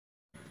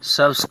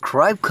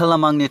Subscribe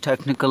खालाम आंनि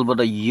technical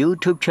बड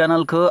YouTube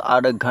चैनलखौ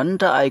आरो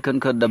घंटा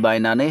आइकनखौ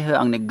दबायनानै हो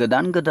आंनि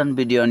गोदान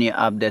भिडिअनि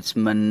आपडेट्स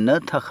मोननो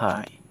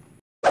थाखाय।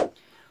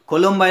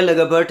 खुलुमबाय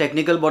लोगोफोर,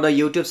 टेक्निकल बड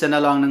YouTube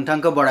चैनलाव आं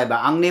नोंथांखौ बरायबाय।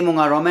 आंनि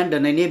मुङा रमेन।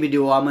 दिनैनि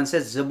भिडिअआ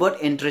मोनसे जोबोद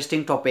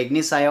इन्टारेस्टिं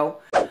टपिकनि सायाव,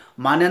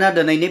 मानोना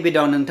दिनैनि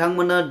भिडिअआव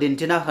नोंथांमोननो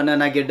दिन्थिना होनो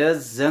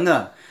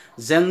नागिरदों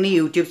जोंनि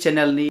YouTube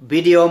चैनलनि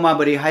भिडिअ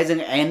माबोरैहाय जों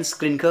एन्ड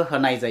स्क्रिनखौ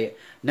होनाय जायो।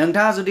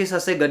 नोंथाङा जुदि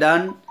सासे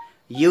गोदान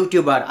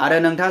यूट्यूबर आरो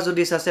नोंथाङा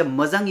जुदि सासे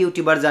मोजां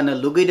यूट्यूबर जानो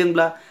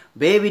लुगैदोंब्ला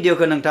बे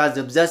भिडिअखौ नोंथाङा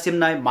जोबजासिम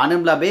नाय, मानो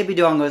होनब्ला बे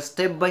भिडिअ आङो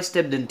स्टेप बाय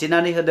स्टेप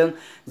दिन्थिनानै होदों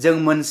जों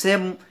मोनसे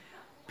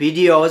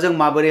भिडिअआव जों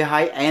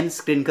माबोरैहाय एन्ड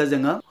स्क्रिनखौ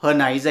जोङो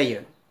होनाय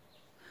जायो।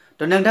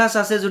 तो नोंथाङा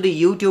सासे जुदि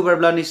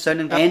यूट्यूबरब्ला निश्चय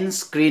नोंथाङा एन्ड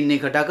स्क्रिननि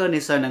खोथाखौ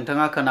निश्चय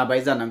नोंथाङा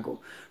खोनाबाय जानांगौ।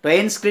 तो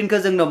एन्ड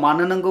स्क्रिनखौ जोंनो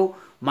मानो नांगौ?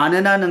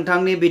 मानोना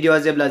नोंथांनि भिडिअआ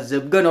जेब्ला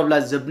जोबगोन अब्ला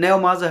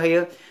जोबनायाव मा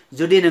जाहैयो,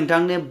 जुदि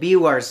नोंथांनि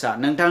भिउवार्सआ,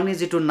 नोंथांनि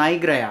जिथु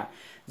नायग्राया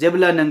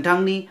जेब्ला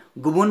नोंथांनि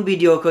गुबुन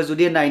भिडिअखौ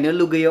जुदि नायनो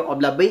लुगैयो,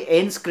 अब्ला बै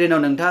एन्ड स्क्रिनाव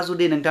नोंथाङा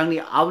जुदि नोंथांनि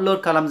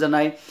आपल'ड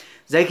खालामजानाय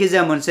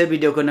जायखिजाया मोनसे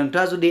भिडिअखौ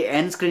नोंथाङा जुदि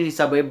एन्ड स्क्रिन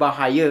हिसाबै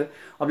बाहायो,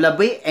 अब्ला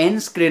बै एन्ड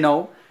स्क्रिनाव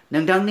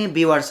नोंथांनि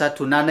भिउवार्सआ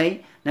थुनानै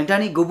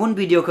नोंथांनि गुबुन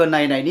भिडिअखौ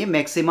नायनायनि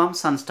मेक्सिमाम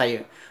चान्स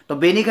थायो। तो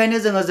बेनिखायनो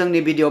जोङो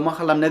जोंनि भिडिअआव मा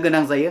खालामनो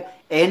गोनां जायो,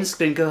 एन्ड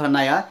स्क्रिनखौ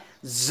होनाया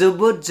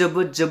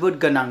जोबोद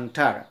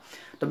गोनांथार।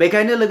 तो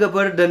बेखायनो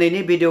लोगोफोर,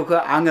 दिनैनि भिडिअखौ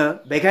आङो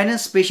बेखायनो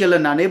स्पेशल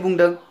होननानै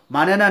बुंदों,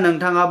 मानोना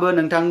नोंथाङाबो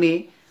नोंथांनि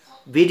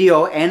भिडिअ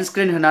एन्ड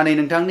स्क्रिन होनानै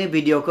नोंथांनि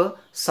भिडिअखौ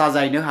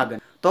साजायनो हागोन।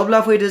 तो अब्ला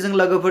फैदो जों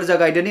लोगोफोर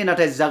जागायदोनि।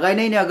 नाथाय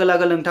जागायनायनि आगोल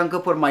नोंथांखौ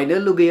फोरमायनो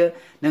लुगैयो,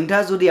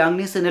 नोंथाङा जुदि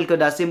आंनि चेनेलखौ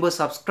दासिमबो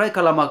साबस्क्राइब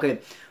खालामाखै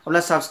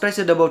अब्ला साबस्क्राइब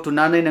सोदोबाव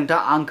थुनानै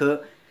नोंथाङा आंखौ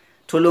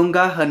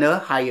थुलुंगा होनो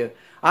हायो।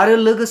 आरो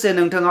लोगोसे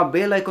नोंथाङा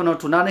बेल आइकनाव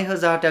थुनानै हो,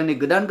 जाहाथे आंनि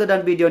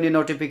गोदान भिडिअनि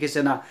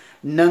नटिफिकेशना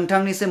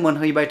नोंथांनिसिम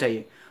मोनहैबाय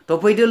थायो। तो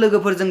फैदो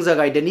लोगोफोर जों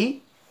जागायदोनि।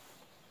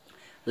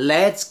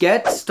 Let's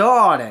get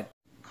started.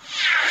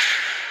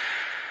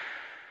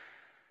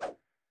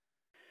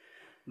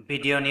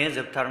 भिडिअनि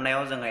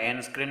जोबथारनायाव जोङो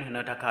एन्ड स्क्रिन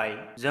होनो थाखाय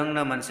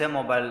जोंनो मोनसे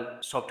मबाइल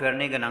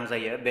सफ्टवेयरनि गोनां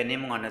जायो। बेनि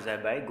मुङानो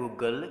जाहैबाय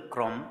गुगोल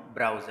क्रोम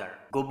ब्राउजार।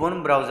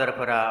 गुबुन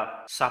ब्राउजारफोरा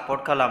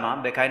सापर्ट खालामा,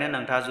 बेखायनो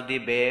नोंथाङा जुदि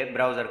बे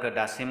ब्राउजारखौ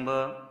दासिमबो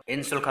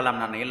इनस्टल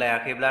खालामनानै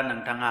लायाखैब्ला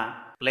नोंथाङा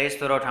प्ले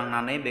स्ट'राव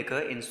थांनानै बेखौ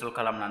इनस्टल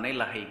खालामनानै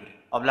लाहैग्रो।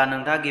 अब्ला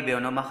नोंथाङा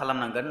गिबियावनो मा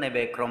खालामनांगोन,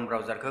 नैबे क्रोम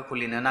ब्राउजारखौ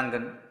खुलिनो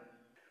नांगोन।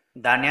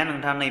 दानिया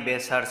नोंथाङा नैबे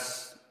सार्च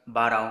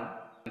बाराव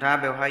नोंथाङा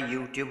बेवहाय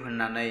इउटिउब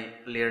होननानै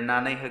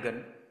लिरनानै होगोन,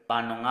 बा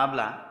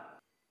नङाब्ला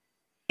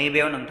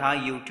नैबेयाव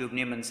नोंथाङा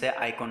इउटिउबनि मोनसे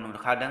आइकन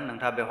नुखादों,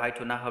 नोंथाङा बेवहाय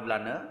थुना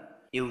होब्लानो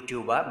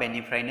इउटिउबा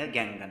बेनिफ्रायनो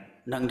गेंगोन।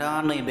 नोंथाङा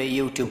नैबे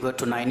इउटिउबखौ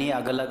थुनायनि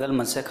आगोल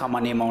मोनसे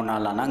खामानि मावना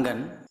लानांगोन।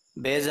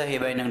 बे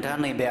जाहैबाय नोंथाङा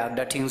नैबे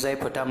आगदाथिंजाय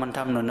फोथा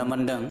मोनथाम नुनो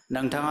मोनदों,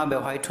 नोंथाङा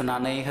बेवहाय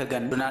थुनानै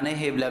होगोन। थुनानै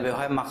होयोब्ला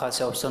बेवहाय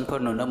माखासे अपसनफोर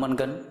नुनो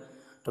मोनगोन।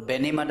 तो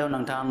बेनि मादाव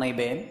नोंथाङा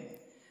नैबे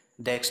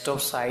डेस्कटप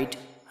साइट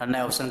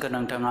होननाय अपसनखौ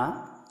नोंथाङा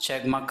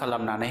चेकमार्क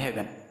खालामनानै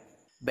होगोन।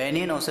 बेनि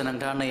उनावसो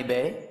नोंथाङा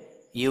नैबे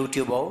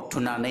इउटिउबाव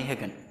थुनानै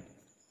होगोन।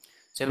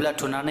 जेब्ला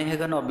थुनानै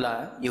होगोन अब्ला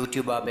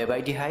इउटिउबा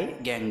बेबायदिहाय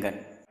गेंगोन।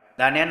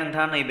 दानिया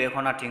नोंथाङा नैबे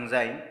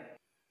खनाथिंजाय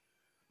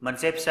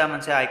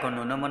मोनसे आइकन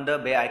नुनो मोनदों।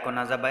 बे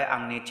आइकना जाबाय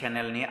आंनि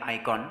चेनेलनि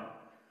आइकन।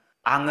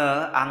 आङो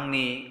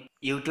आंनि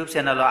इउटिउब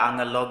चेनेलाव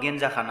आङो लगइन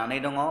जाखानानै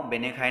दङ,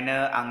 बेनिखायनो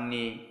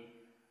आंनि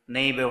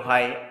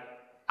नैबेवहाय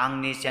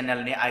आंनि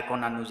चेनेलनि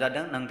आइकना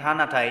नुजादों। नोंथाङा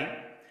नाथाय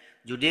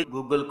जुदि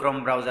गुगोल क्रोम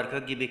ब्राउजारखौ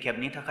गिबि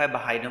खेबनि थाखाय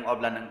बाहायदों,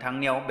 अब्ला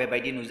नोंथांनियाव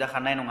बेबायदि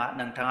नुजाखानाय नङा।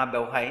 नोंथाङा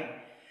बेवहाय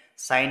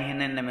साइन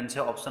इन होननाय मोनसे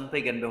अपसन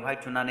फैगोन, बेवहाय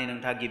थुनानै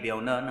नोंथाङा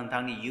गिबियावनो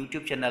नोंथांनि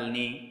इउटिउब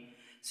चेनेलनि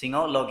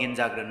सिङाव लगइन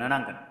जाग्रोनो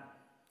नांगोन।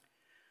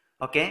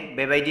 अके,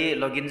 बेबायदि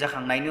लगइन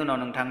जाखांनायनि उनाव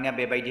नोंथांनिया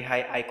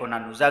बेबायदिहाय आइकना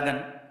नुजागोन।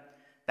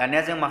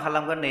 दानिया जों मा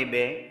खालामगोन,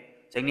 नैबे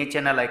जोंनि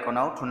चेनेल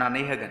आइकनाव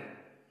थुनानै होगोन।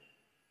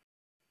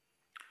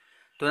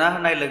 थुना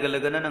होनाय लोगो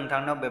लोगोनो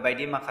नोंथांनाव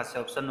बेबायदि माखासे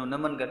अपसन नुनो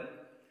मोनगोन।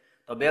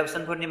 तो बे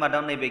अपसनफोरनि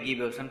मादाव नैबे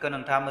गिबि अपसनखौ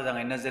नोंथाङा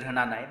मोजाङै नोजोर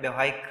होनानै,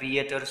 बेवहाय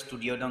क्रिएटर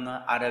स्टुडिअ दङ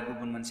आरो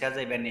गुबुन मोनसेया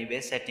जाहैबाय नैबे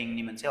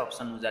सेटिंनि मोनसे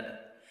अपसन नुजादों।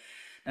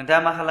 नोंथाङा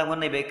मा खालामगोन,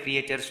 नैबे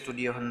क्रिएटर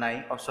स्टुडिअ होननाय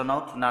अपसनाव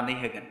थुनानै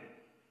होगोन।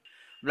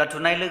 अब्ला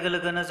थुनाय लोगो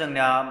लोगोनो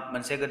जोंनिया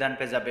मोनसे गोदान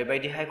पेजआ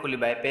बेबायदिहाय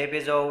खुलिबाय। बे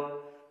पेजआव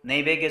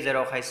नैबे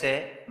गेजेराव खायसे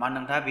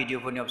नोंथाङा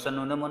भिडिअफोरनि अपसन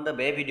नुनो मोनदों।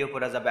 बे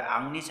भिडिअफोरा जाबाय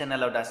आंनि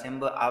चेनेलाव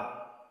दासिमबो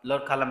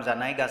आपल'ड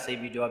खालामजानाय गासै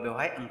भिडिअआ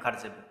बेवहाय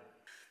ओंखारजोबो।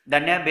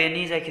 दानिया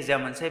बेनि जायखिजाया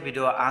मोनसे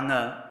भिडिअ आङो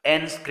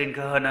एन्ड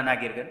स्क्रिनखौ होनो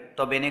नागिरगोन।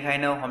 तो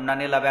बेनिखायनो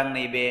हमनानै लाबाय आं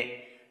नैबे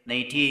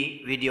नैथि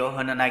भिडिअ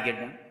होनो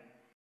नागिरदों।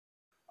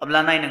 अब्ला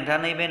नाय नोंथाङा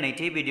नैबे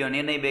नैथि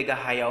भिडिअनि नैबे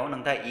गाहायाव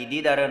नोंथाङा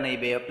इडिट आरो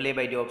नैबे प्ले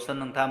बायदि अपसन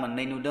नोंथाङा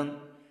मोननै नुदों।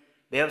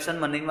 बे अपसन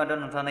मोननैनि मादाव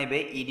नोंथाङा नैबे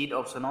इडिट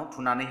अपसनाव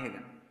थुनानै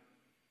होगोन।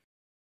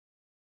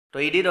 तो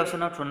इडिट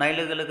अपसनाव थुनाय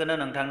लोगो लोगोनो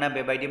नोंथांना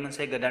बेबायदि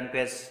मोनसे गोदान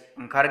पेज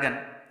ओंखारगोन।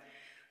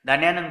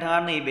 दानिया नोंथाङा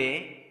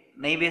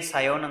नैबे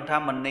सायाव नोंथाङा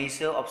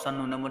मोननैसो अपसन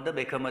नुनो मोनदों,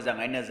 बेखौ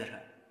मोजाङै नोजोर हो।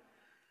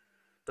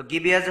 तो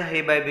गिबिया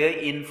जाहैबाय बे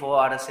इनफो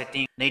आरो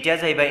सेटिं, नैथिया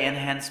जाहैबाय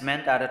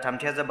एनहेन्समेन्ट आरो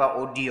थामथिया जाबाय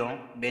अडिअ।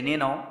 बेनि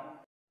उनाव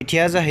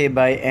नैथिया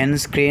जाहैबाय एन्ड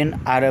स्क्रिन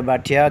आरो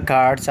बाथिया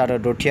कार्ड्स आरो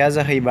दथिया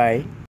जाहैबाय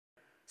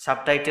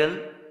साबटाइटेल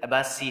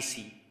एबा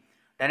CC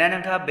दानिया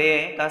नोंथाङा बे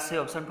गासै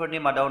अपशनफोरनि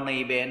मादाव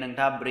नैबे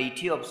नोंथाङा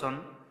ब्रैथि अपशन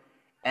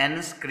एन्ड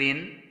स्क्रिन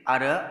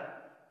आरो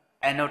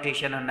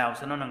एनोटेशन होननाय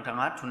अपशनाव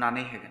नोंथाङा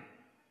थुनानै होगोन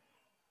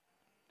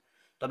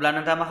अब्ला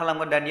नोंथाङा मा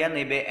खालामगोन दानिया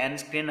नैबे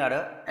एन्ड स्क्रिन आरो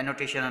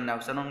एनोटेशन होननाय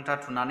अपशनाव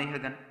नोंथाङा थुनानै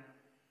होगोन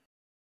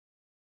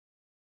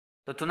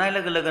तो थुनाय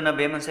लोगो लोगोनो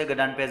बे मोनसे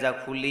गोदान पेजआ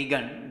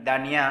खुलिगोन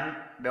दानिया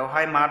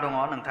बेवहाय मा दङ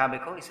नोंथाङा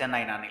बेखौ एसे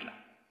नायनानै ला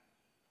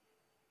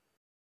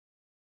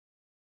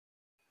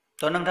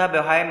तो नोंथाङा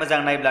बेवहाय मोजां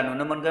नायब्ला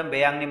नुनो मोनगोन बे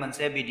आंनि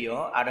मोनसे भिडिअ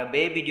आरो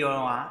बे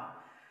भिडिअआ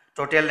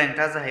टोटेल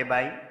लेंथआ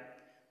जाहैबाय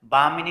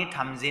 5 मिनिट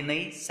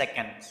 32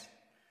 सेकेन्ड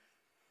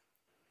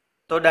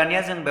तो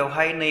दानिया जों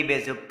बेवहाय नैबे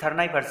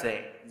जोबथारनाय फारसे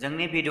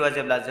जोंनि भिडिअआ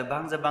जेब्ला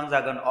जोबहां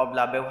जागोन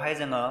अब्ला बेवहाय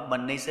जोङो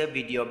मोननैसो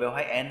भिडिअ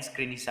बेवहाय एन्ड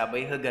स्क्रिन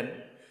हिसाबै होगोन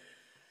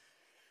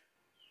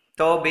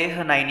तो बे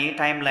होनायनि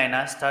टाइमलाइना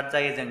स्टार्ट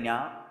जायो जोंनिया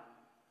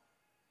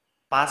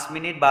 5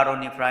 मिनिट 12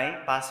 निफ्राय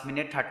 5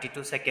 मिनिट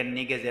 32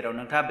 सेकेन्डनि गेजेराव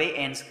नोंथाङा बे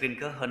एन्ड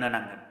स्क्रिनखौ होनो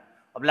नांगोन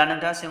अब्ला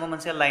नोंथाङा सिङाव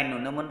मोनसे लाइन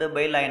नुनो मोनदों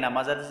बै लाइना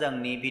मा जादों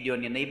जोंनि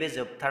भिडिअनि नैबे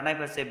जोबथारनाय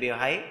फारसे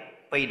बेवहाय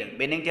फैदों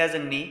बे नोंथिया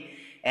जोंनि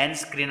एन्ड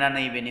स्क्रिना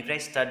नैबेनिफ्राय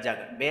स्टार्ट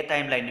जागोन बे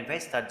टाइमलाइननिफ्राय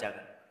स्टार्ट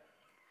जागोन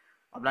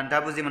अब्ला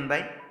नोंथाङा बुजि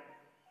मोनबाय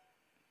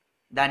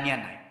दानिया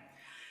नाय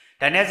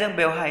दानिया जों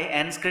बेवहाय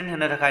एन्ड स्क्रिन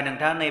होनो थाखाय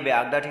नोंथाङा नैबे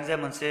आगदाथिंजाय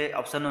मोनसे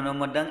अपशन नुनो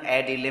मोनदों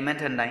एड एलिमेन्ट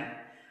होननाय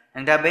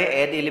नोंथाङा बे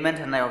एड एलिमेन्ट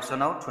होननाय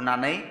अपशनाव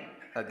थुनानै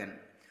होगोन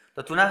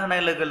तो थुना होनाय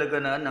लोगो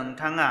लोगोनो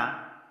नोंथाङा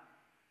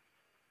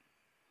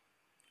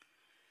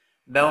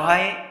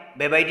बेवहाय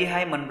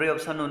बेबायदिहाय मोनब्रै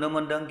अपशन नुनो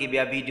मोनदों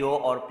गिबिया भिडिअ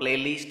और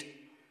प्लेलिस्ट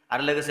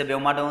आरो लोगोसे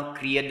बेयाव मा दङ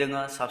क्रिएट दङ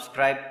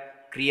साबस्क्राइब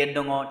क्रिएट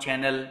दङ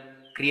चेनेल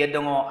क्रिएट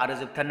दङ आरो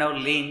जोबथारनायाव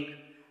लिंक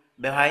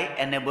बेवहाय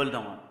एनेबल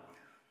दङ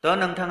तो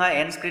नोंथाङा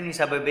एन्ड स्क्रिन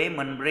हिसाबै बे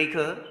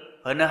मोनब्रैखौ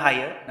होनो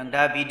हायो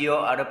नोंथाङा भिडिअ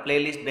आरो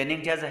प्लेलिस्ट बे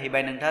नोंथिया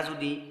जाहैबाय नोंथाङा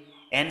जुदि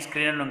एन्ड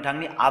स्क्रिनाव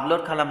नोंथांनि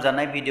आपलोड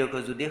खालामजानाय भिडिअखौ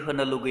जुदि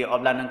होनो लुगैयो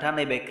अब्ला नोंथाङा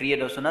नैबे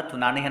क्रिएट अपशनाव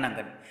थुनानै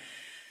होनांगोन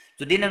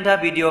जुदि नोंथाङा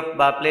भिडिअ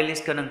बा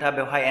प्लेलिस्टखौ नोंथाङा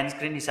बेवहाय एन्ड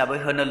स्क्रिन हिसाबै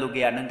होनो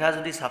लुगैया नोंथाङा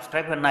जुदि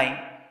साबस्क्राइब होनाय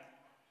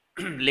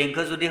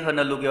लिंकखौ जुदि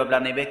होनो लुगैयो अब्ला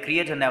नैबे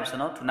क्रिएट होननाय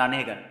अपशनाव थुनानै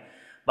होगोन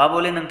बा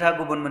बले नोंथाङा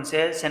गुबुन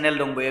मोनसे चेनेल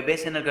दंबोयो बे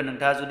चेनेलखौ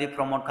नोंथाङा जुदि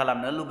प्रमोट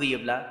खालामनो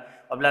लुगैयोब्ला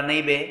अब्ला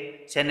नैबे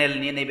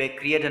चेनेलनि नैबे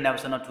क्रिएट होननाय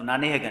अपशनाव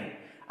थुनानै होगोन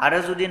आरो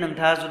जुदि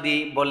नोंथाङा जुदि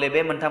बले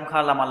बे मोनथाम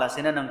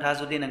खालामालासेनो नोंथाङा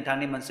जुदि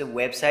नोंथांनि मोनसे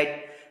वेबसाइट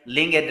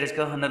लिंक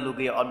एड्रेसखौ होनो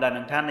लुगैयो अब्ला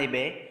नोंथाङा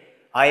नैबे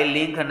हाय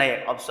लिंक होननाय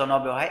अपशनाव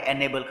बेवहाय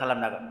एनेबल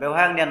खालामनांगोन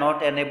बेवहाय आंनिया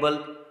नट एनेबल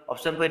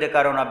अपशन फैदों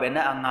कारना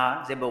बेनो आंहा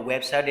जेबो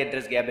वेबसाइट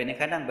एड्रेस गैया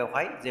बेनिखायनो आं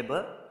बेवहाय जेबो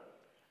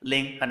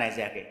लिंक होनाय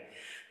जायाखै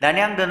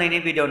दानिया आं दिनैनि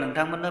भिडिअ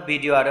नोंथांमोननो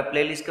भिडिअ आरो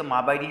प्लेलिस्टखौ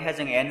माबायदिहाय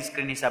जों एन्ड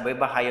स्क्रिन हिसाबै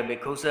बाहायो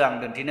बेखौसो आं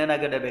दिन्थिनो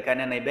नागिरदों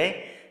बेखायनो नैबे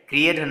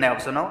क्रिएट होननाय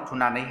अपशनाव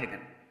थुनानै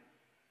होगोन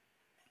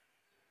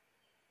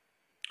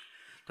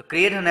तो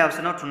क्रिएट होननाय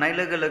अपशनाव थुनाय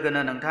लोगो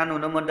लोगोनो नोंथाङा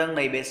नुनो मोनदों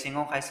नैबे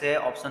सिङाव खायसे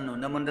अपशन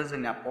नुनो मोनदों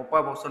जोंनिया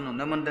पपआप अपशन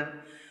नुनो मोनदों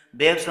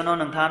बे अपशनाव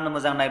नोंथाङा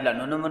मोजां नायब्ला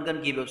नुनो मोनगोन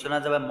गिबि अपशना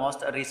जाबाय मस्ट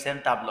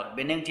रिसेन्ट आपलोड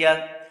बे नोंथिया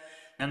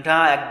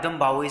नोंथाङा एकदम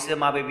बावैसो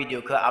माबे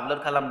भिडिअखौ आपलोड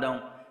खालामदों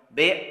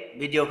बे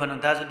भिडिअखौ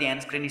नोंथाङा जुदि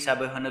एन्ड स्क्रिन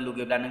हिसाबै होनो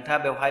लुगैब्ला नोंथाङा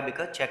बेवहाय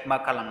बेखौ चेक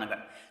मार्क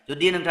खालामनांगोन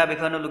जुदि नोंथाङा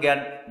बेखौ होनो लुगैया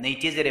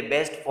नैथि जेरै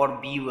बेस्ट फर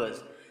भिउवार्स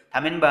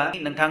थामहिनबा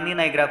नोंथांनि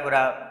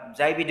नायग्राफोरा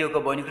जाय भिडिअखौ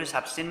बयनिख्रुइ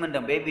साबसिन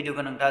मोनदों बे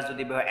भिडिअखौ नोंथाङा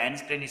जुदि बेवहाय एन्ड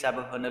स्क्रिन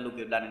हिसाबै होनो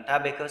लुगैब्ला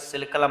नोंथाङा बेखौ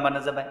सिलेक्ट खालामबानो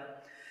जाबाय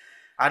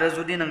आरो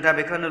जुदि नोंथाङा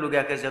बेखौ होनो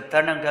लुगैयाखै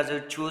जोबथार नोंथाङा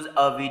जुदि चुज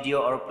अ भिडिअ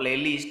और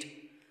प्लेलिस्ट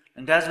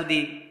नोंथाङा जुदि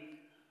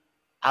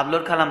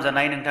आपलोड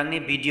खालामजानाय नोंथांनि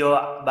भिडिअ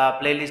बा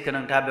प्लेलिस्टखौ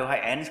नोंथाङा बेवहाय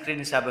एन्ड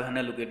स्क्रिन हिसाबै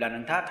होनो लुगैब्ला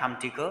नोंथाङा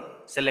थामथिखौ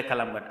सिलेक्ट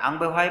खालामगोन आं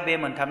बेवहाय बे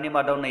मोनथामनि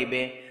मादाव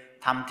नैबे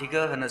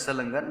थामथिखौ होनो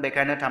सोलोंगोन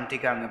बेखायनो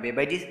थामथिखौ आङो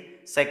बेबायदि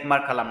चेक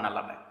मार्क खालामना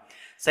लाबाय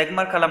चेक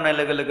मार्क खालामनाय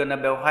लोगो लोगोनो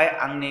बेवहाय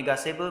आंनि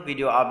गासैबो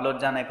भिडिअ आपलोड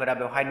जानायफोरा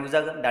बेवहाय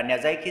नुजागोन दानिया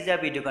जायखिजाया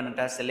भिडिअखौ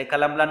नोंथाङा सिलेक्ट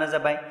खालामब्लानो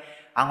जाबाय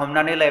आं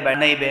हमनानै लायबाय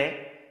नैबे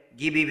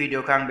गिबि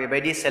भिडिअखौ आं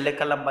बेबायदि सिलेक्ट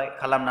खालामबाय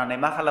खालामनानै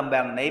मा खालामबाय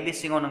आं नैबे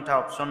सिङाव नोंथाङा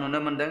अपशन नुनो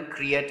मोनदों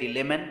क्रिएट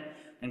एलिमेन्ट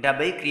नोंथाङा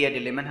बै क्रिएट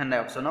एलिमेन्ट होननाय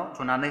अपशनाव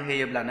थुनानै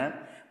होयोब्लानो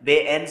बे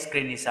एन्ड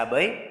स्क्रिन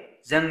हिसाबै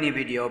जोंनि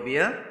भिडिअ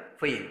बियो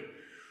फैयो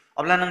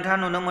अब्ला नोंथाङा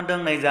नुनो मोनदों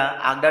नै जा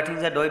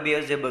आगदाथिंजाय दय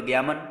बेयो जेबो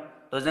गैयामोन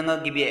तो जोङो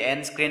गिबि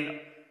एन्ड स्क्रिन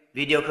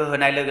भिडिअखौ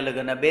होनाय लोगो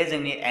लोगोनो बे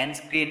जोंनि एन्ड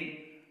स्क्रिन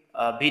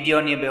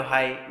भिडिअनि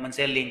बेवहाय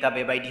मोनसे लिंकआ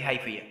बेबायदिहाय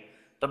फैयो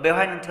तो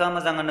बेवहाय नोंथाङा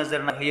मोजाङै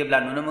नोजोर होयोब्ला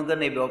नुनो मोनगोन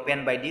नैबेयाव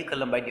पेन बायदि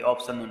खोलोम बायदि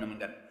अपशन नुनो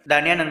मोनगोन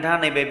दानिया नोंथाङा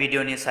नैबे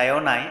भिडिअनि सायाव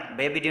नाय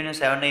बे भिडिअनि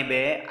सायाव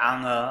नैबे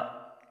आङो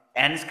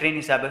एन्ड स्क्रिन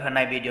हिसाबै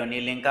होनाय भिडिअनि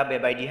लिंकआ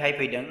बेबायदिहाय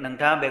फैदों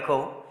नोंथाङा बेखौ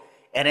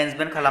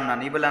एरेन्जमेन्ट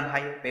खालामनानैबो लानो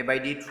हायो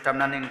बेबायदि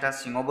थुथाबनानै नोंथाङा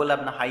सिङावबो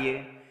लाबोनो हायो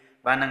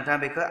बा नोंथाङा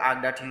बेखौ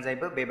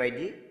आगदाथिंजायबो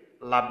बेबायदि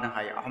लाबोनो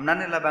हायो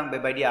हमनानै लाबा आं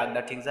बेबायदि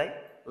आगदाथिंजाय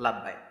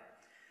लाबबाय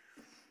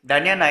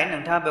दानिया नाय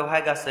नोंथाङा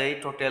बेवहाय गासै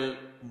टोटेल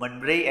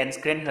मोनब्रै एन्ड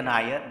स्क्रिन होनो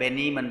हायो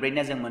बेनि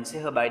मोनब्रैनिया जों मोनसे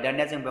होबाय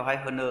दानिया जों बेवहाय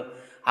होनो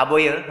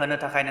हाबोयो होनो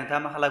थाखाय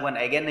नोंथाङा मा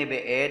खालामगोन एगेन नैबे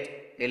एड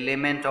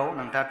एलिमेन्टआव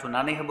नोंथाङा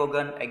थुनानै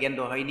होबावगोन एगेन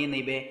दहायनि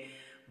नैबे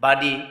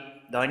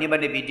दहायनि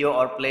बादि भिडिअ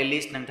और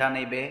प्लेलिस्ट नोंथाङा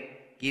नैबे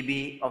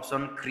गिबि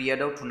अपशन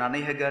क्रिएटआव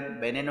थुनानै होगोन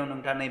बेनि उनाव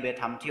नोंथाङा नैबे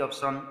थामथि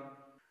अपशन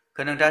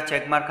नोंथाङा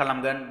चेक मार्क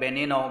खालामगोन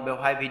बेनि उनाव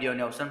बेवहाय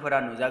भिडिअनि अपसनफोरा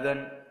नुजागोन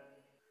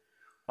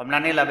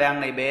हमनानै लाबाय आं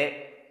नैबे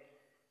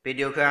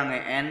भिडिअखौ आङो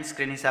एन्ड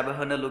स्क्रिन हिसाबै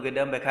होनो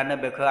लुगैदों बेखायनो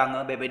बेखौ आङो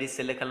बेबायदि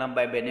सिलेक्ट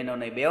खालामबाय बेनि उनाव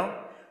नैबेयाव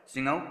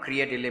सिङाव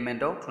क्रिएट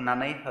एलिमेन्टआव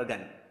थुनानै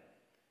होगोन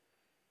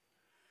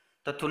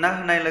थुना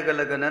होनाय लोगो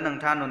लोगोनो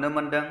नोंथाङा नुनो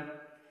मोनदों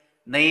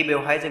नै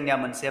बेवहाय जोंनिया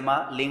मोनसे मा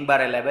लिंक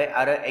बारायलायबाय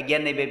आरो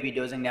एगेन नैबे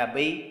भिडिअ जोंनिया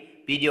बै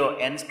भिडिअ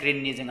एन्ड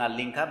स्क्रिननि जोंहा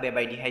लिंकआ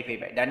बेबायदिहाय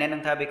फैबाय दानिया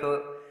नोंथाङा बेखौ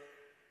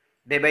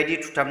बेबायदि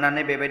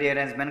थुथाबनानै बेबायदि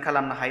एरेन्जमेन्ट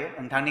खालामनो हायो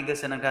नोंथांनि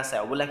गोसो नोंथाङा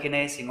सायावबो लाखिनो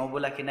हायो सिङावबो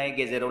लाखिनो हायो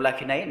गेजेराव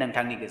लाखिनो हायो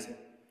नोंथांनि गोसो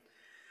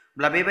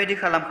अब्ला बेबायदि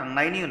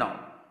खालामखांनायनि उनाव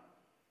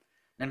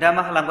नोंथाङा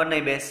मा खालामगोन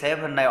नैबे सेभ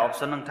होननाय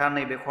अपसन नोंथाङा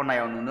नैबे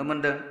खनायाव नुनो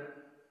मोनदों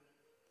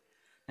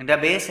नोंथाङा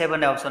बे सेभ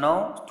होननाय अपसनाव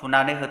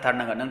थुनानै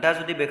होथारनांगोन नोंथाङा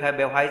जुदि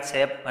बेवहाय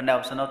सेभ होननाय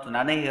अपसनाव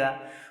थुनानै होआ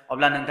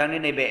अब्ला नोंथांनि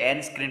नैबे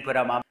एन्ड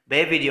स्क्रिनफोरा मा बे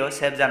भिडिअ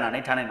सेभ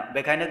जानानै थानाय नङा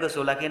बेखायनो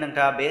गोसोआव लाखि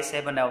नोंथाङा बे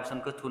सेभ होननाय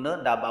अपसनखौ थुनो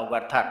दा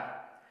बावगारथार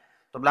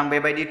अब्ला आं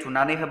बेबायदि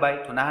थुनानै होबाय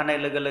थुना होनाय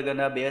लोगो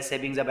लोगोनो बेयो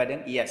सेभिं जाबाय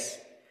येस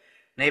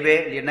नैबे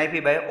लिरनाय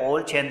फैबाय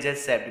अल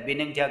चेन्जेस सेभ बे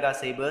नोंथिया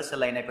गासैबो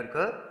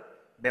सोलायनायफोरखौ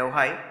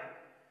बेवहाय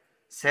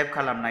सेभ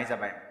खालामनाय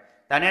जाबाय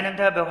दानिया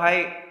नोंथाङा बेवहाय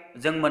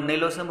जों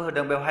मोननैल'सो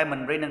होदों बेवहाय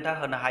मोनब्रै नोंथाङा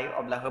होनो हायो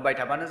अब्ला होबाय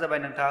थाबानो जाबाय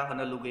नोंथाङा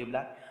होनो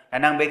लुगैयोब्ला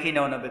दानिया आं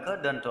बेखिनियावनो बेखौ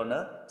दोनथ'नो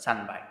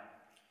सानबाय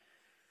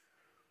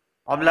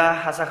अब्ला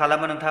आसा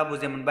खालामो नोंथाङा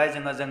बुजि मोनबाय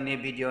जोङो जोंनि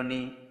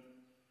भिडिअनि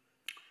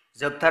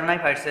जोबथारनाय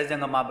फारसे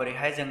जोङो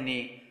माबोरैहाय जोंनि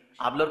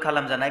आपलोड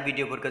खालामजानाय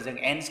भिडिअफोरखौ जों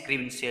एन्ड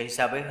स्क्रिन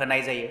हिसाबै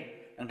होनाय जायो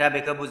नोंथाङा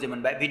बेखौ बुजि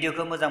मोनबाय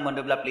भिडिअखौ मोजां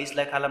मोनोब्ला प्लिज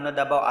लाइक खालामनो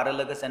दाबाव आरो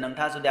लोगोसे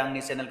नोंथाङा जुदि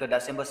आंनि चेनेलखौ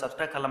दासिमबो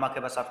साबस्क्राइब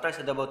खालामाखैबा साबस्क्राइब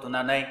सोदोबाव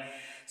थुनानै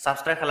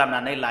साबस्क्राइब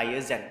खालामनानै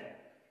लायो जेन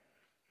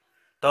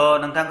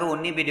नोंथांखौ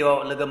उननि भिडिअ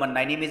लोगो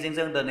मोननायनि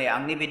मिजिंजों दिनै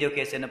आंनि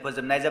भिडिअखौ एसेनो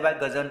फोजोबनाय जाबाय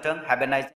गोजोन्थों हेभ ए नाइस